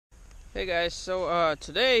Hey guys, so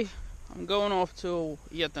today I'm going off to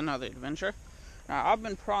yet another adventure. Now I've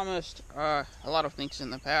been promised a lot of things in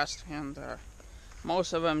the past, and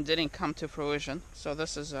most of them didn't come to fruition. So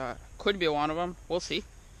this is could be one of them. We'll see.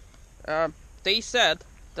 They said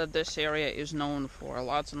that this area is known for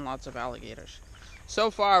lots and lots of alligators.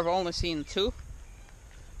 So far I've only seen two,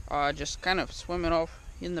 just kind of swimming off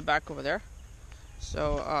in the back over there.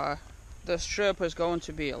 So this trip is going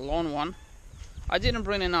to be a lone one. I didn't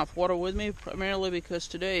bring enough water with me, primarily because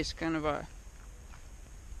today is kind of a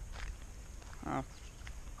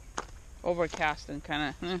overcast and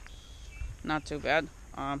kind of not too bad.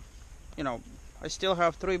 You know, I still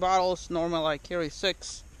have 3 bottles. Normally I carry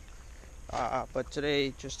 6, but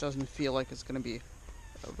today just doesn't feel like it's going to be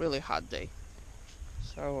a really hot day.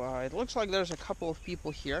 So it looks like there's a couple of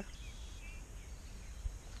people here,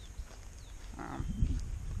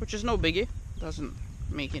 which is no biggie. Doesn't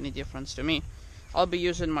make any difference to me. I'll be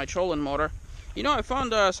using my trolling motor. You know, I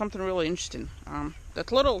found something really interesting.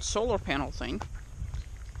 That little solar panel thing,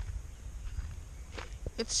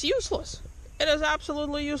 it's useless. It is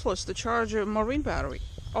absolutely useless to charge a marine battery.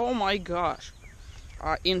 Oh my gosh.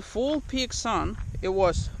 In full peak sun, it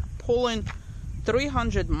was pulling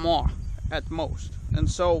 300 mAh at most.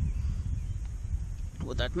 And so,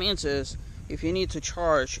 what that means is, if you need to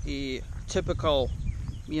charge a typical,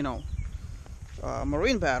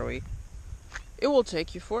 marine battery, it will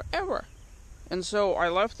take you forever. And so I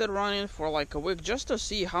left it running for like a week just to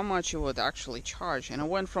see how much it would actually charge, and it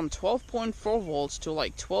went from 12.4 volts to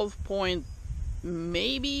like 12 point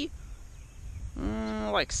maybe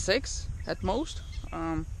like 6 at most.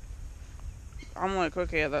 I'm like,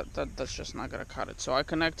 okay, that's just not gonna cut it. So I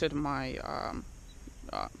connected my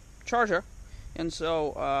charger, and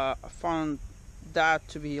so I found that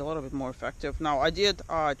to be a little bit more effective. Now I did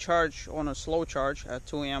charge on a slow charge at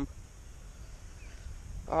 2 amp.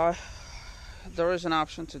 There is an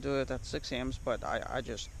option to do it at 6 amps, but I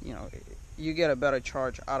just, you get a better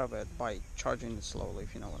charge out of it by charging it slowly,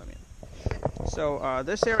 if you know what I mean. So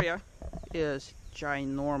this area is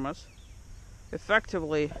ginormous.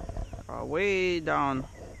 Effectively, way down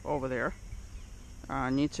over there. I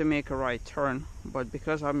need to make a right turn, but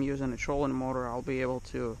because I'm using a trolling motor, I'll be able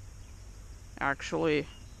to actually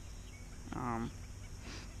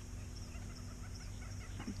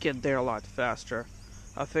get there a lot faster.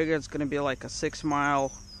 I figure it's gonna be like a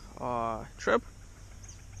 6-mile trip,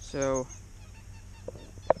 so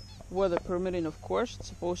weather permitting, of course. It's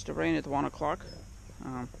supposed to rain at 1 o'clock,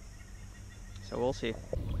 so we'll see.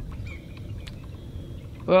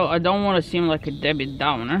 Well, I don't want to seem like a Debbie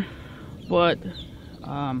Downer, but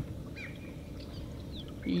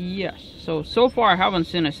yes, so far I haven't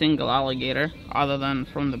seen a single alligator other than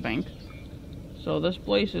from the bank, so this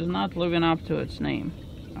place is not living up to its name.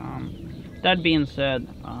 That being said,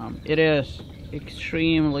 it is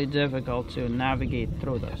extremely difficult to navigate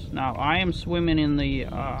through this. Now, I am swimming in the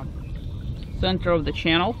center of the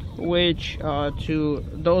channel, which to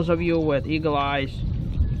those of you with eagle eyes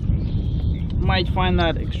might find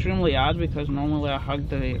that extremely odd, because normally I hug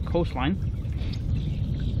the coastline.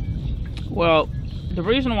 Well, the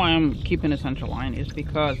reason why I'm keeping a center line is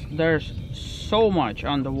because there's so much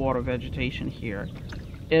underwater vegetation here.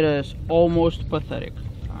 It is almost pathetic.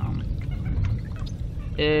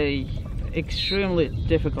 Extremely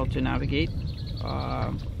difficult to navigate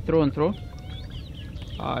through and through.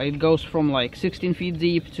 It goes from like 16 feet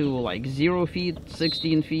deep to like 0 feet,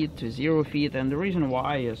 16 feet to 0 feet, and the reason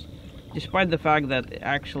why is, despite the fact that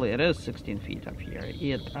actually it is 16 feet up here,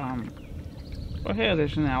 oh hey,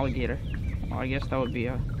 there's an alligator. Well, I guess that would be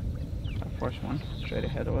a first one straight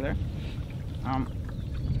ahead over there.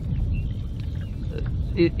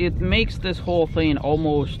 It makes this whole thing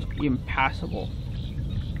almost impassable.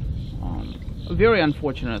 Very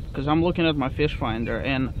unfortunate, because I'm looking at my fish finder,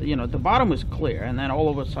 and the bottom is clear, and then all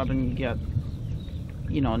of a sudden you get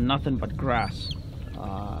nothing but grass,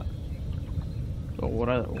 or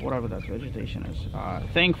whatever that vegetation is.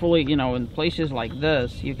 Thankfully, in places like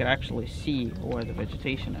this you can actually see where the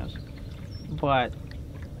vegetation is, but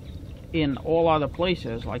in all other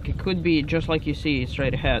places, like, it could be just like you see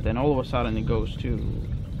straight ahead, and all of a sudden it goes to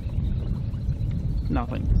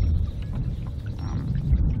nothing.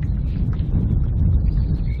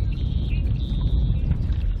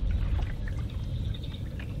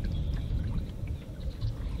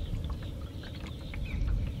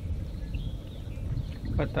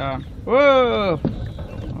 But whoa,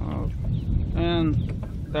 and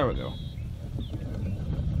there we go,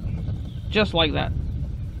 just like that.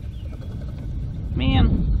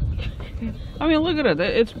 Man, I mean, look at it,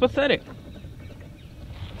 it's pathetic.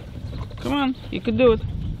 Come on, you could do it.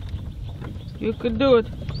 You could do it.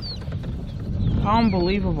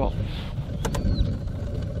 Unbelievable.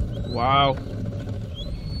 Wow.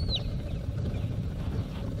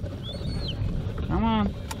 Come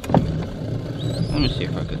on. Let me see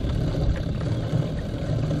if I could.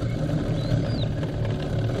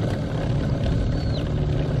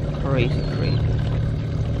 Crazy, crazy.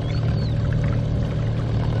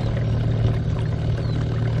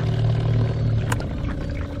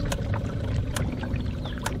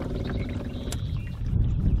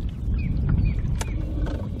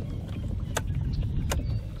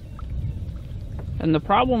 And the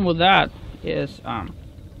problem with that is,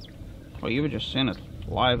 well, you were just seeing it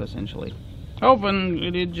live essentially. Oh,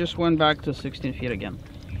 and it just went back to 16 feet again.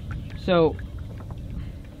 So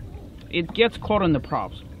it gets caught in the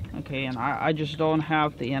props, okay? And I just don't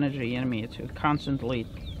have the energy in me to constantly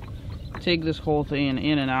take this whole thing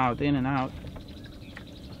in and out, in and out.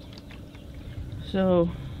 So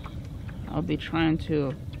I'll be trying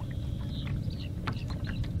to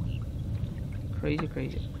crazy.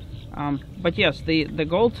 But yes, the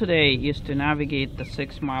goal today is to navigate the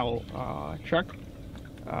 6 mile trek.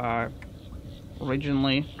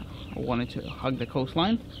 Originally, I wanted to hug the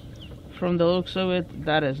coastline. From the looks of it,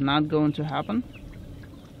 that is not going to happen.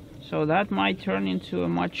 So that might turn into a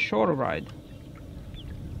much shorter ride.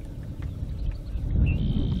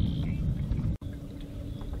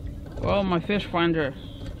 Well, my fish finder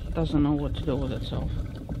doesn't know what to do with itself.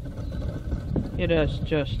 It is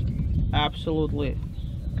just absolutely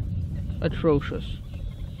atrocious.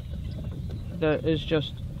 That is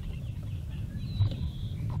just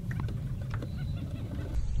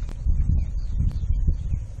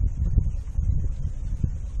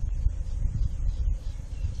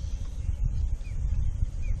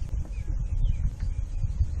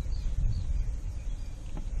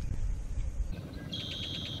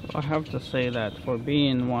I have to say that for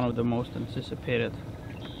being one of the most anticipated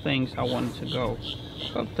things I wanted to go.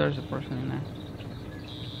 Oh, there's a person in there.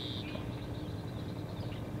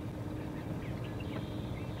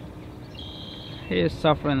 He is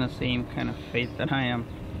suffering the same kind of fate that I am.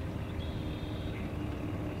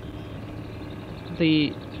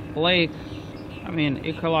 The lake, I mean,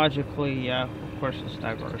 ecologically, yeah, of course it's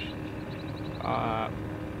diverse.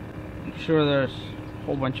 I'm sure there's a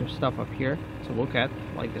whole bunch of stuff up here to look at,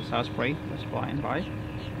 like this osprey that's flying by.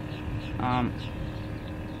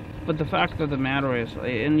 But the fact of the matter is,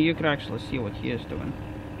 and you could actually see what he is doing.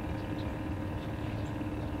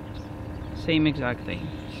 Same exact thing.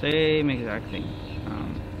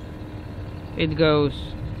 It goes,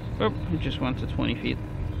 oh, it just went to 20 feet.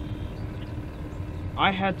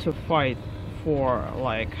 I had to fight for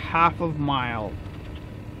like half a mile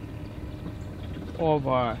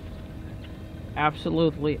of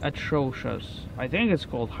absolutely atrocious, I think it's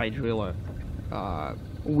called hydrilla,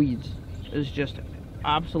 weeds. It's just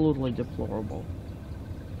absolutely deplorable.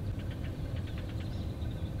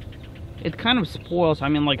 It kind of spoils, I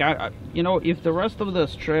mean, like, you know, if the rest of the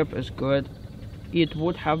strip is good, it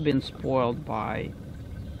would have been spoiled by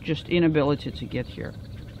just inability to get here.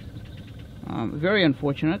 Very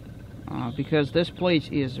unfortunate, because this place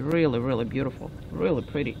is really beautiful, really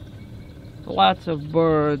pretty. Lots of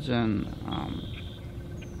birds and,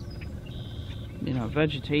 you know,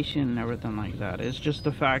 vegetation and everything like that. It's just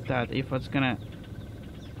the fact that if it's gonna,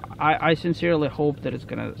 I sincerely hope that it's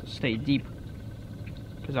gonna stay deep.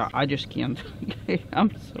 Because I just can't.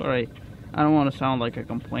 I'm sorry. I don't want to sound like a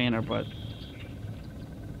complainer, but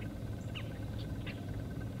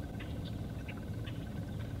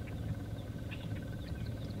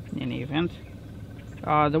in any event,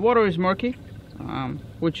 the water is murky,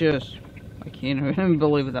 which is, I can't even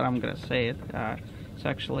believe that I'm gonna say it. It's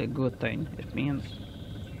actually a good thing. It means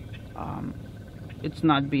it's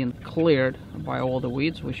not being cleared by all the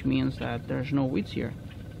weeds, which means that there's no weeds here.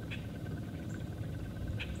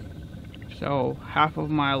 So half a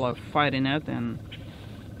mile of fighting it, and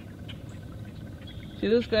see,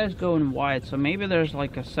 this guy's going wide, so maybe there's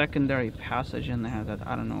like a secondary passage in there that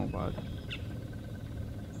I don't know about.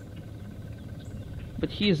 But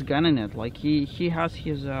he's gunning it, like he has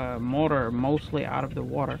his motor mostly out of the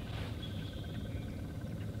water,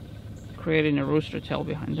 creating a rooster tail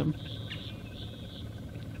behind him.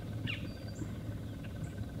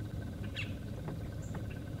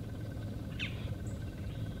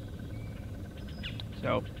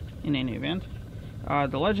 So, in any event,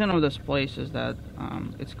 the legend of this place is that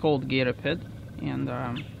it's called Gator Pit, and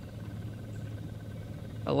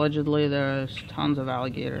allegedly there's tons of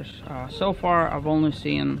alligators. So far, I've only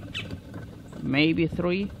seen maybe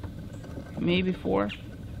 3, maybe 4.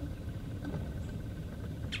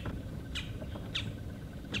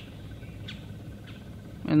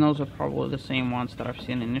 And those are probably the same ones that I've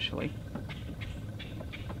seen initially.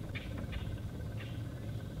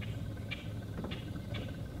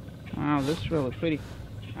 Wow, this is really pretty.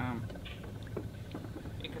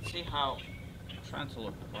 You can see how, I'm trying to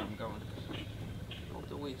look where I'm going of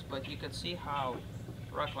the weeds, but you can see how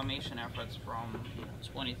reclamation efforts from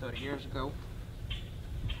 20, 30 years ago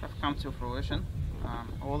have come to fruition.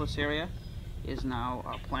 All this area is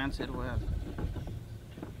now planted with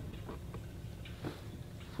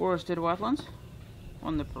forested wetlands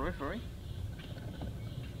on the periphery.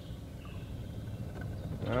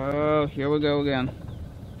 Oh, here we go again.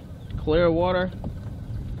 Clear water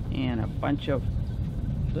and a bunch of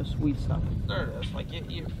the sweet stuff. There it is. Like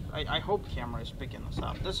I hope camera is picking this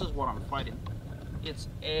up. This is what I'm fighting. It's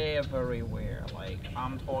everywhere. Like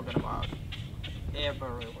I'm talking about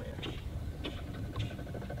everywhere.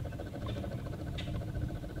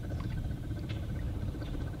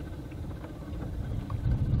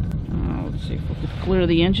 Let's see if we can clear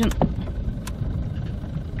the engine.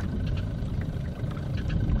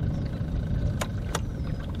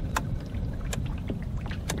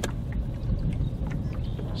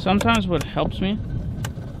 Sometimes what helps me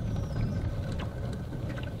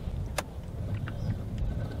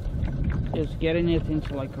is getting it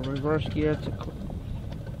into like a reverse gear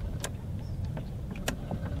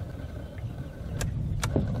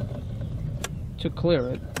to clear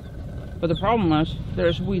it. But the problem is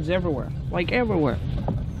there's weeds everywhere, like everywhere,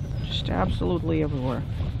 just absolutely everywhere.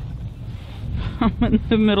 I'm in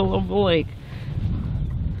the middle of the lake.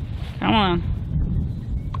 Come on.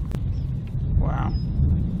 Wow.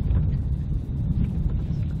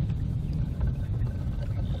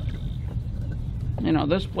 You know,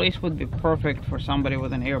 this place would be perfect for somebody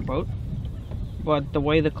with an airboat, but the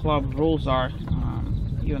way the club rules are,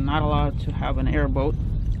 you're not allowed to have an airboat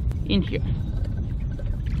in here.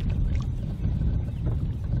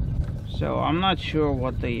 So I'm not sure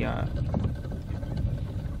what the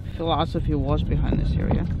philosophy was behind this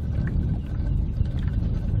area.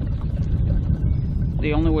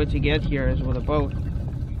 The only way to get here is with a boat,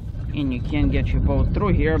 and you can't get your boat through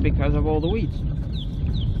here because of all the weeds.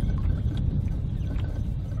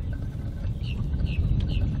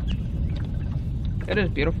 It is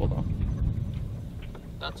beautiful though.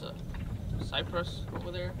 That's a cypress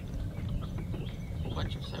over there. A whole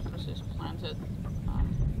bunch of cypresses planted.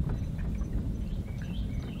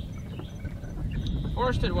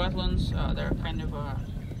 Forested wetlands, they're kind of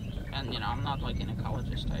and you know, I'm not like an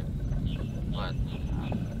ecologist type, but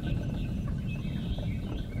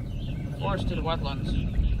forested wetlands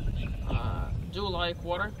do like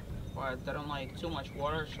water, but they don't like too much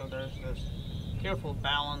water, so there's this careful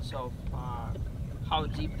balance of how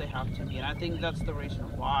deep they have to be, and I think that's the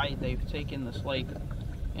reason why they've taken this lake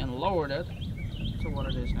and lowered it to what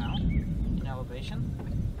it is now in elevation,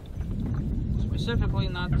 specifically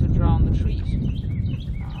not to drown the trees.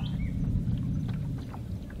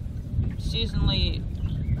 Seasonally,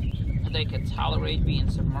 they could tolerate being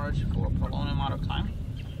submerged for a prolonged amount of time,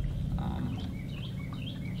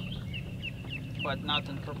 but not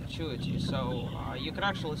in perpetuity. So you could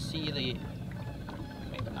actually see the,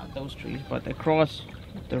 maybe not those trees, but across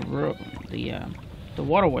the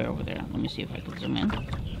waterway over there. Let me see if I can zoom in.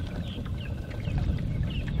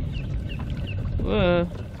 Whoa.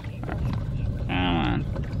 Come on.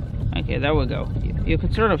 Okay, there we go. You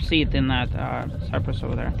could sort of see it in that cypress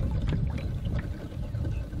over there.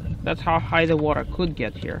 That's how high the water could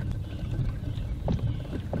get here.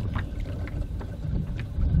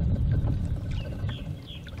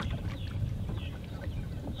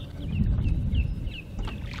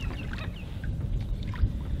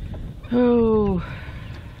 Oh,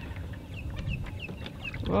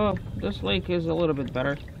 well, this lake is a little bit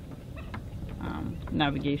better,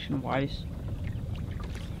 navigation-wise,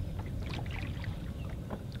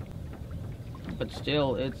 but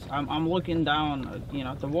still, I'm looking down. You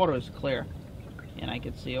know, the water is clear, and I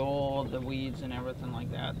can see all the weeds and everything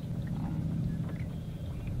like that.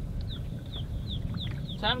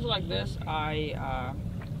 Times like this, I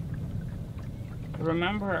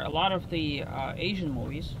remember a lot of the Asian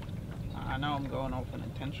movies. I know I'm going off on a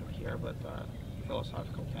tangent here, but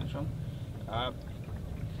philosophical tangent. Let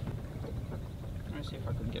me see if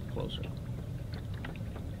I can get closer.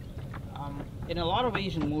 In a lot of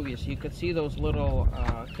Asian movies, you could see those little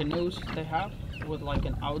canoes they have with like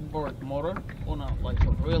an outboard motor on a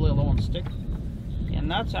really long stick, and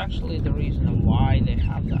that's actually the reason why they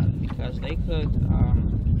have that, because they could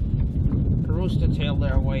rooster tail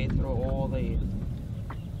their way through all the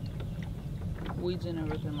weeds and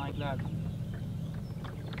everything like that.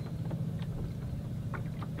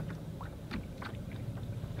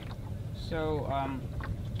 So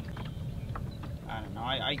I don't know.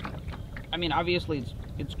 I mean, obviously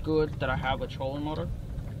it's good that I have a trolling motor,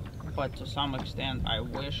 but to some extent I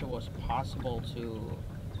wish it was possible to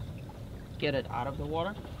get it out of the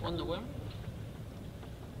water on the whim.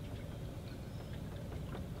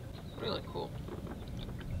 Really cool.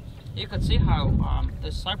 You can see how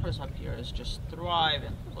this cypress up here is just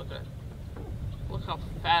thriving. Look at it. Look how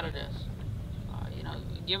fat it is. You know,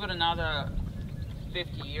 give it another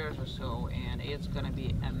 50 years or so and it's going to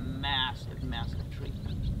be a massive, massive tree.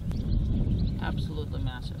 Absolutely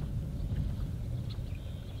massive.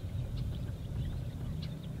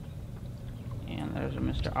 And there's a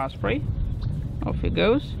Mr. Osprey. Off he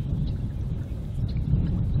goes.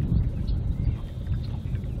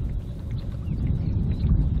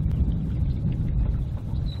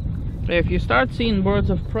 If you start seeing birds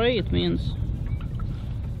of prey, it means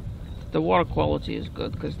the water quality is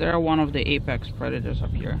good, because they're one of the apex predators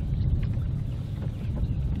up here.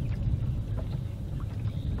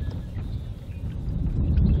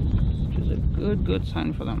 Which is a good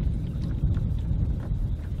sign for them.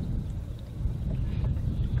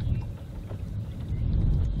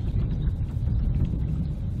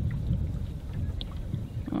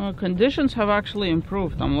 Conditions have actually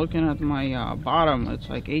improved. I'm looking at my bottom. It's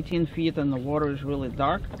like 18 feet and the water is really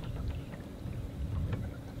dark.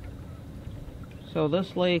 So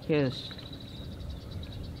this lake is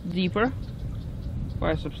deeper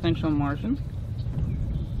by a substantial margin.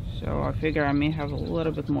 So I figure I may have a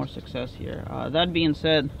little bit more success here. That being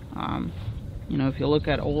said, you know, if you look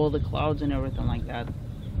at all the clouds and everything like that,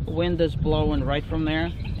 the wind is blowing right from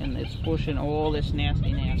there and it's pushing all this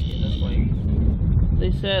nasty this way.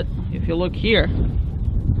 They said if you look here,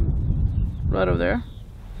 right over there,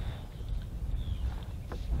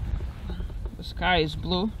 the sky is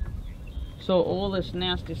blue, so all this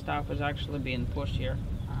nasty stuff is actually being pushed here.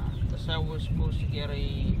 They said we're supposed to get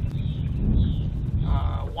a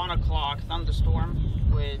 1 o'clock thunderstorm,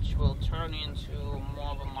 which will turn into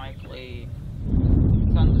more than likely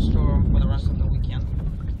thunderstorm for the rest of the weekend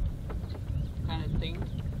kind of thing,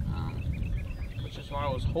 which is why I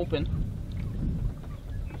was hoping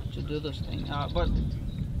to do this thing, but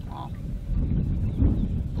well,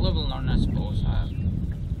 live and learn, I suppose.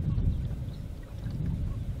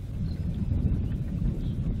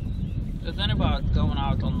 The thing about going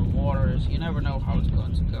out on the water is you never know how it's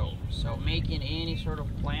going to go, so making any sort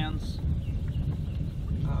of plans,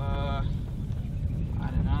 I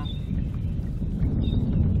don't know,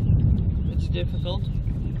 it's difficult,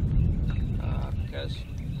 because,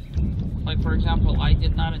 like, for example, I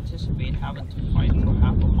did not anticipate having to fight for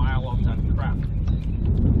half a mile of that crap.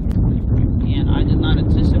 And I did not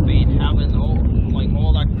anticipate having all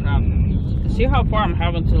that crap. See how far I'm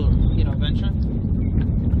having to, you know, venture?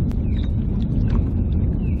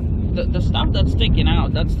 The stuff that's sticking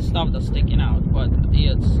out, that's the stuff that's sticking out. But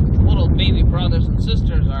its little baby brothers and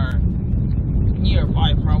sisters are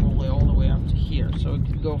nearby, probably all the way up to here. So it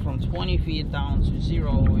could go from 20 feet down to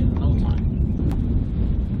 0 in no time.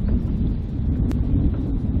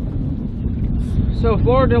 So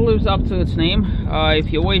Florida lives up to its name.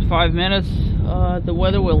 If you wait 5 minutes, the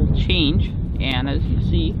weather will change, and as you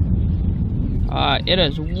see, it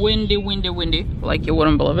is windy, like you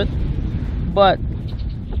wouldn't believe it. But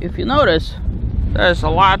if you notice, there's a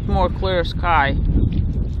lot more clear sky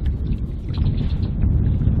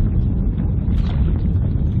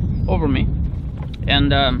over me,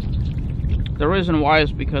 and the reason why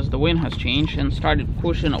is because the wind has changed and started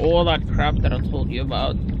pushing all that crap that I told you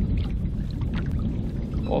about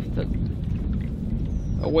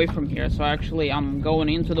away from here. So actually I'm going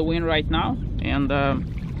into the wind right now, and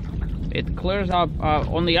it clears up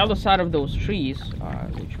on the other side of those trees,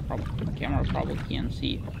 which the camera probably can't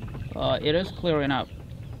see. It is clearing up,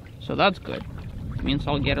 so that's good. It means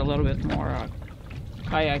I'll get a little bit more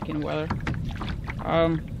kayaking weather.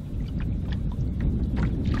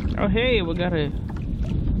 Oh hey, we got a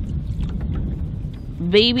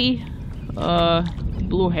baby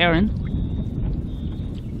blue heron.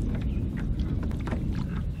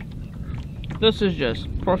 This is just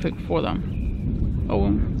perfect for them.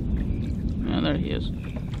 Oh, yeah, there he is.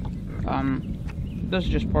 This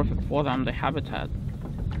is just perfect for them, the habitat.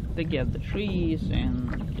 They get the trees,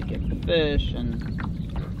 and they get the fish, and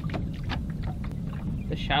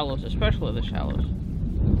the shallows, especially the shallows.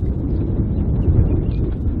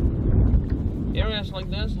 Areas like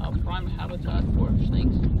this are prime habitat for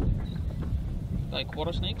snakes, like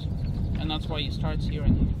water snakes, and that's why you start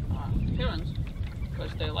hearing herons,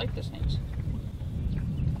 because they like the snakes.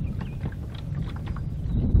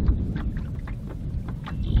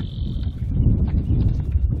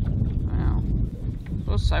 Wow,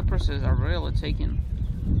 those cypresses are really taking.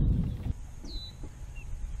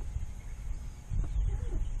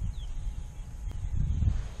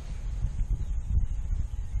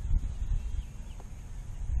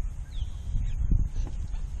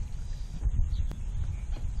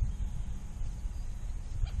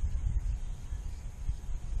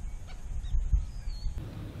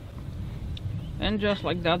 And just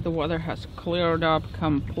like that, the weather has cleared up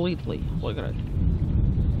completely. Look at it.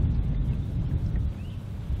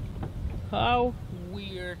 How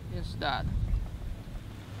weird is that?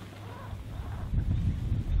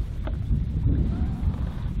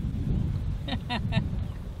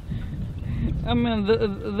 I mean,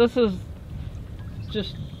 this is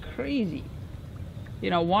just crazy. You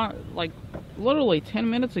know, like literally 10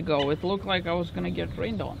 minutes ago, it looked like I was gonna get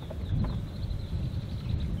rained on.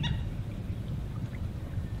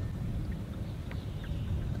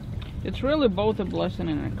 It's really both a blessing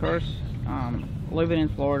and a curse living in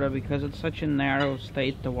Florida, because it's such a narrow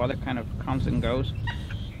state. The weather kind of comes and goes.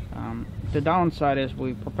 The downside is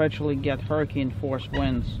we perpetually get hurricane force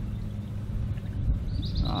winds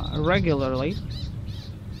regularly,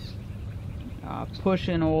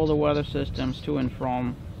 pushing all the weather systems to and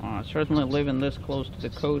from. Certainly living this close to the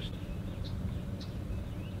coast,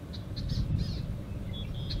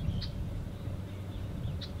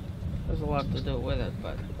 there's a lot to do with it,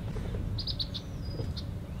 but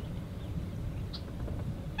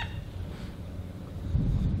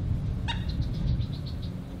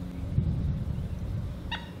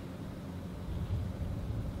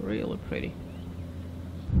really pretty.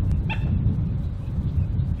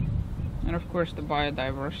 And of course the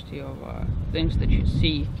biodiversity of things that you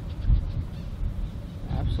see,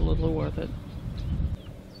 absolutely worth it.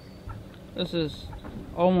 This is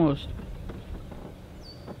almost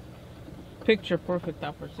picture perfect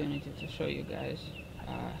opportunity to show you guys.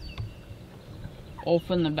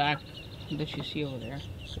 Off in the back that you see over there,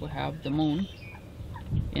 we have the moon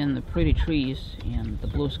and the pretty trees and the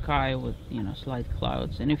blue sky with, you know, slight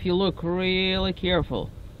clouds. And if you look really careful,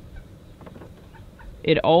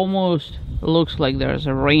 it almost looks like there's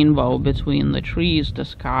a rainbow between the trees, the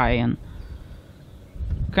sky, and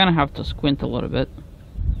kind of have to squint a little bit.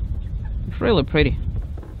 It's really pretty.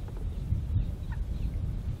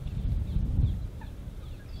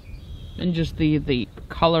 And just the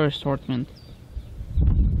color assortment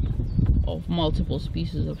of multiple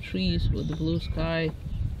species of trees with the blue sky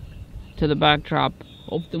to the backdrop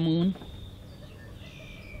of the moon.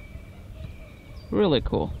 Really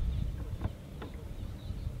cool.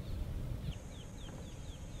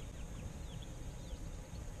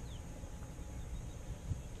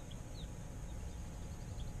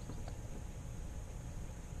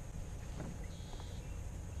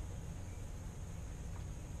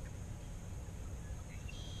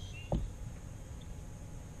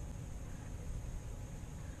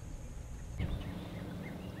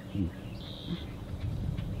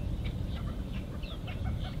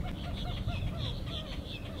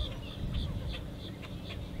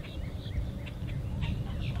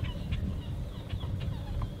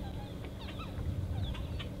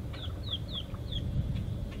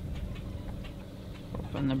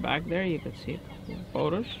 In the back there you can see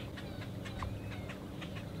boaters.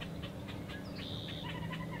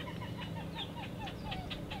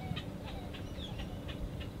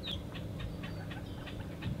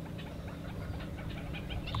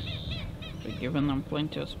 They're giving them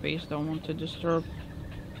plenty of space, don't want to disturb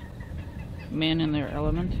men in their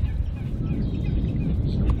element.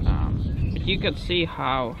 But you can see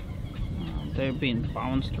how they're being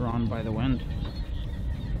bounced around by the wind.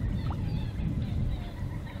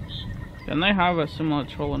 And they have a similar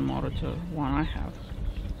trolling motor to one I have,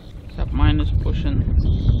 except mine is pushing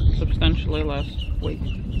substantially less weight.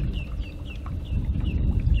 You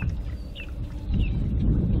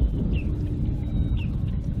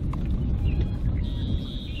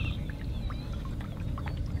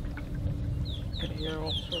can hear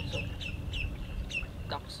all sorts of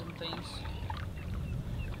ducks and things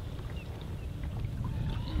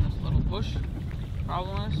in this little bush.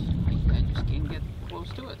 Problem is, I just can't get close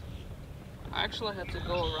to it. I actually had to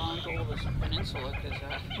go around all this peninsula because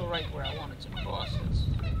I have to go right where I wanted to cross. It's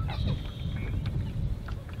hassle.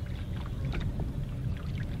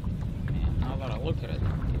 And now that I look at it,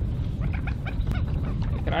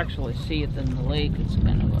 I could actually see it in the lake. It's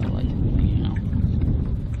kind of like, you know.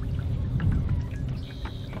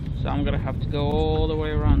 So I'm gonna have to go all the way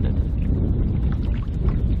around it.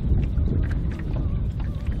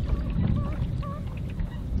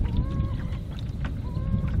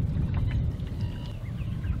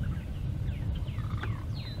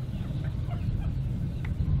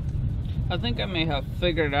 I think I may have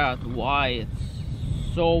figured out why it's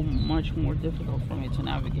so much more difficult for me to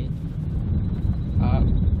navigate.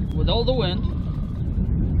 With all the wind,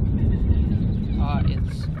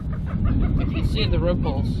 it's, if you see the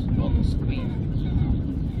ripples on the screen,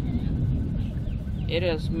 it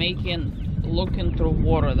is making looking through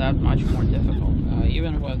water that much more difficult,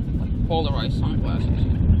 even with like polarized sunglasses.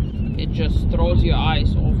 it just throws your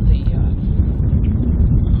eyes off the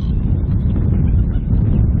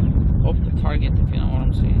target, if you know what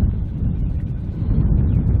I'm saying.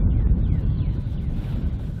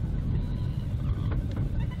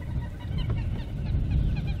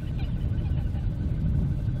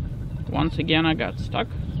 Once again, I got stuck.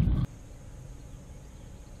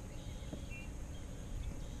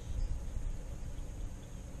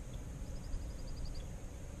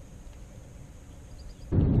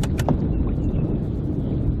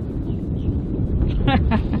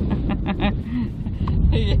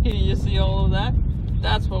 You see all of that?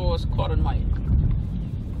 That's what was caught in my...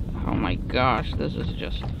 Oh my gosh, this is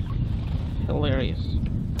just hilarious.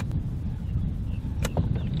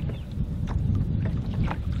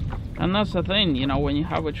 And that's the thing, you know, when you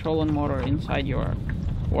have a trolling motor inside your,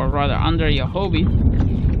 or rather under your Hobie,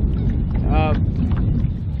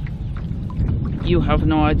 you have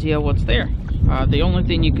no idea what's there. The only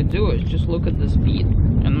thing you could do is just look at the speed,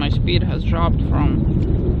 and my speed has dropped from,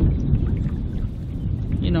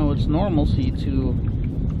 you know, its normalcy to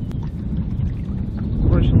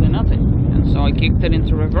virtually nothing. And so I kicked it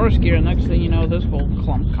into reverse gear, and next thing you know, this whole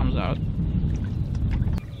clump comes out.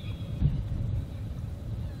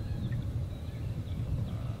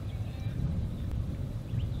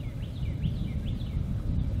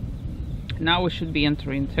 Now we should be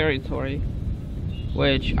entering territory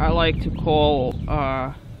which I like to call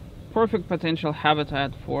perfect potential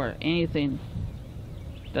habitat for anything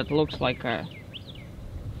that looks like a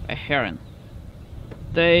heron.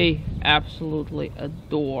 They absolutely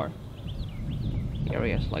adore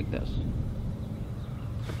areas like this.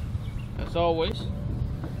 As always,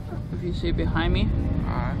 if you see behind me,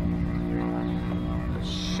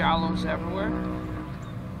 shallows everywhere.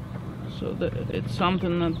 So it's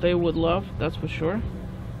something that they would love, that's for sure.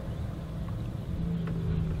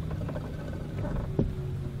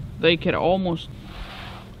 They could almost...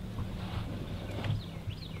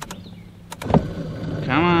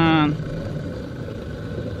 Come on!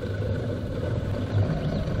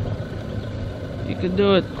 You could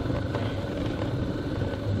do it.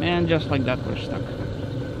 Man, just like that we're stuck.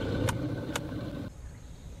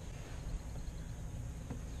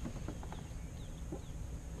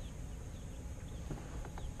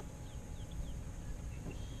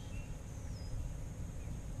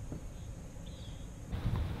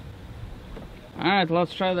 Alright,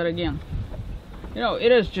 let's try that again. You know,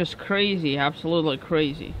 it is just crazy, absolutely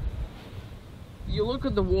crazy. You look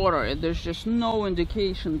at the water and there's just no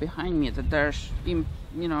indication behind me that there's, you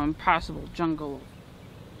know, impassable jungle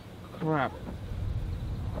of crap.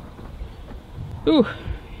 Ooh,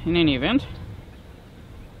 in any event,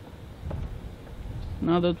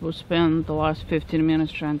 now that we've spent the last 15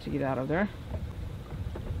 minutes trying to get out of there,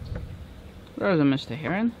 there's a Mr.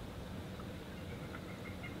 Heron.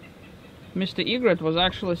 Mr. Egret was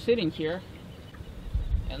actually sitting here,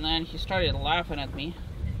 and then he started laughing at me,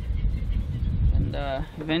 and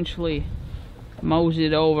eventually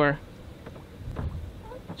moseyed over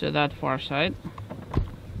to that far side.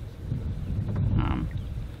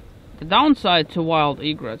 The downside to wild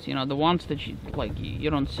egrets, you know, the ones that you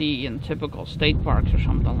don't see in typical state parks or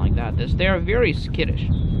something like that, is they're very skittish.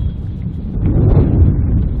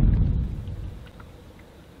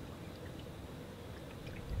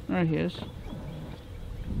 There he is.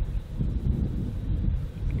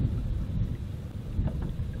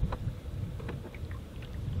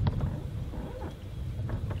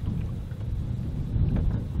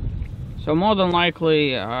 So more than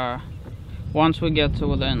likely, once we get to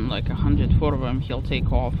within like 100 foot of him, he'll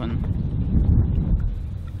take off and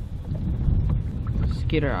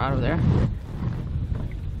skitter out of there.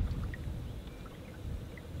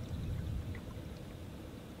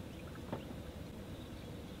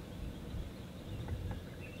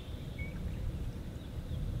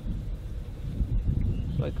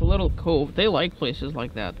 Like a little cove. They like places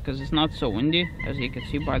like that because it's not so windy, as you can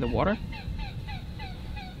see by the water.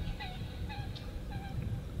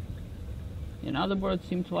 And other birds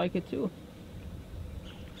seem to like it too.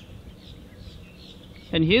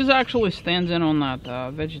 And his actually stands in on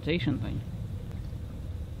that vegetation thing.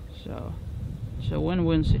 So it's a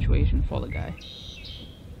win-win situation for the guy.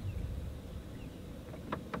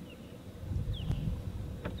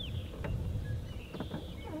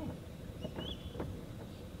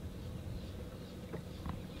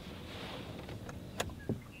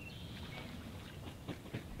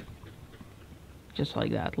 Just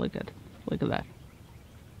like that. Look at that.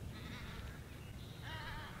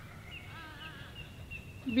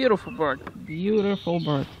 Beautiful bird. Beautiful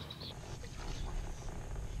bird.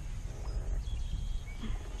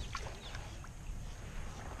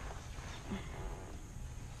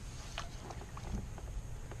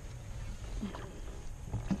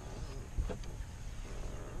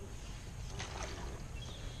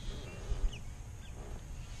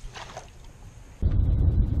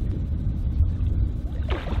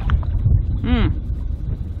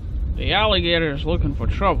 The alligator is looking for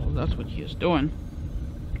trouble. That's what he is doing.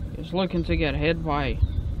 He's looking to get hit by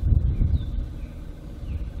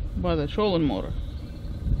the trolling motor.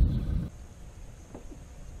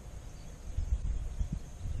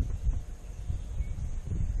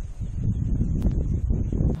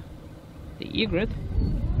 The egret.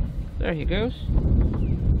 There he goes.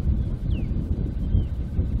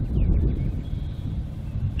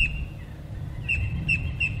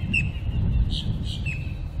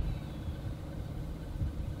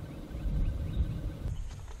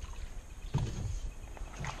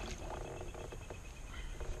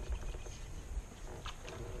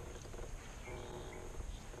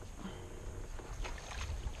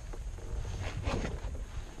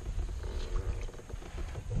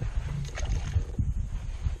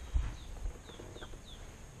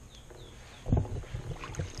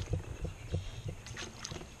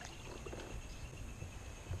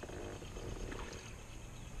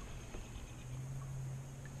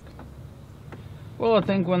 Well, I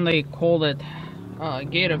think when they called it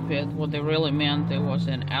gator pit, what they really meant, it was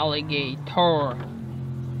an alligator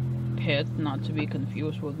pit, not to be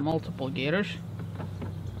confused with multiple gators.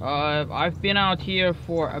 I've been out here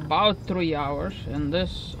for about 3 hours, and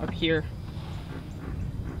this up here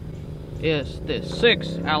is the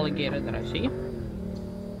 6th alligator that I see.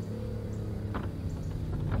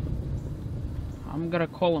 I'm gonna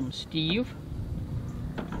call him Steve.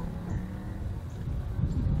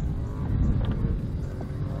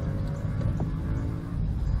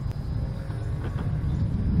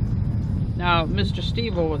 Now, Mr.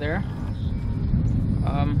 Steve over there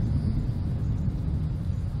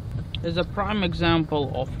is a prime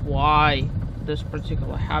example of why this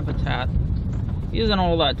particular habitat isn't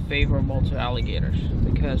all that favorable to alligators,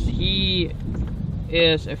 because he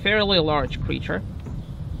is a fairly large creature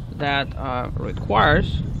that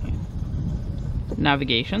requires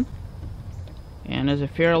navigation, and as a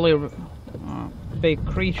fairly big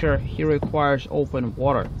creature, he requires open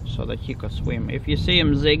water so that he could swim. If you see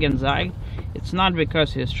him zig and zag, it's not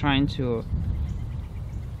because he's trying to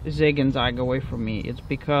zig and zag away from me. It's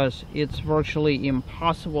because it's virtually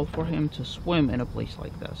impossible for him to swim in a place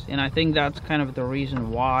like this. And I think that's kind of the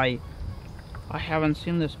reason why I haven't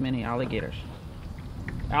seen this many alligators.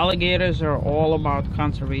 Alligators are all about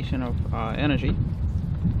conservation of energy,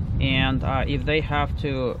 and if they have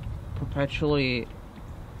to perpetually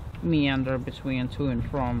meander between to and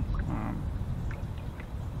from,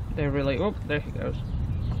 they really, oh, there he goes.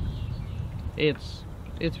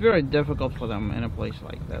 It's very difficult for them in a place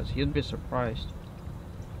like this. You'd be surprised.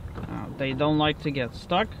 They don't like to get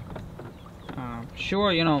stuck.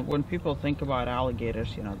 Sure, you know, when people think about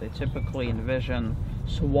alligators, you know, they typically envision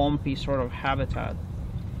swampy sort of habitat,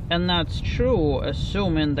 and that's true,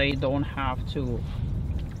 assuming they don't have to,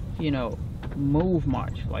 you know, move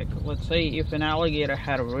much. Like, let's say if an alligator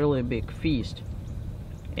had a really big feast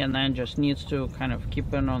and then just needs to kind of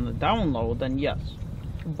keep it on the down low, then yes.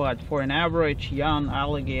 But for an average young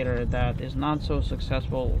alligator that is not so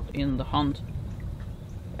successful in the hunt,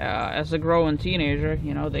 as a growing teenager,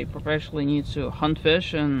 you know, they professionally need to hunt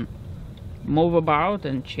fish and move about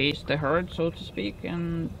and chase the herd, so to speak,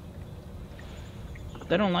 and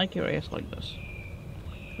they don't like your ass like this.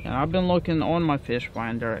 You know, I've been looking on my fish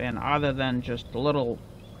finder, and other than just little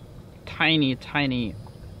tiny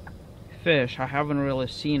fish, I haven't really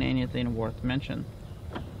seen anything worth mention.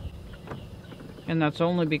 And that's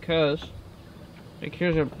only because, like,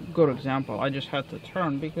 here's a good example. I just had to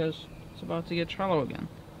turn because it's about to get shallow again.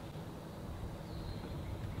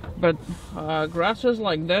 But grasses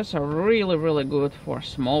like this are really good for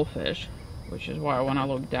small fish, which is why when I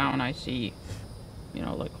look down I see, you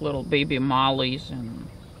know, like little baby mollies and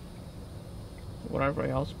whatever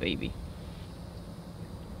else baby.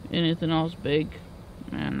 Anything else big?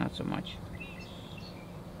 And not so much.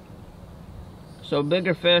 So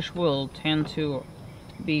bigger fish will tend to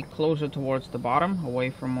be closer towards the bottom, away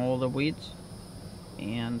from all the weeds.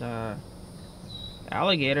 And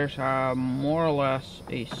alligators are more or less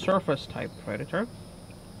a surface type predator.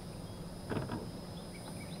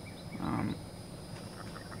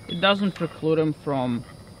 It doesn't preclude them from,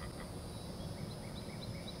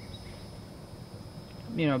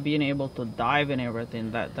 you know, being able to dive and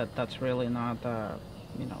everything. That's really not,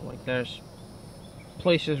 you know, like there's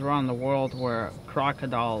places around the world where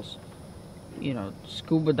crocodiles, you know,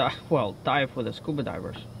 dive with the scuba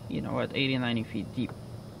divers, you know, at 80-90 feet deep.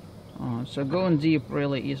 So going deep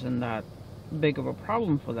really isn't that big of a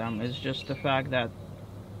problem for them. It's just the fact that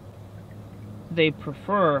they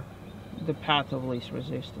prefer the path of least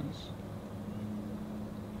resistance.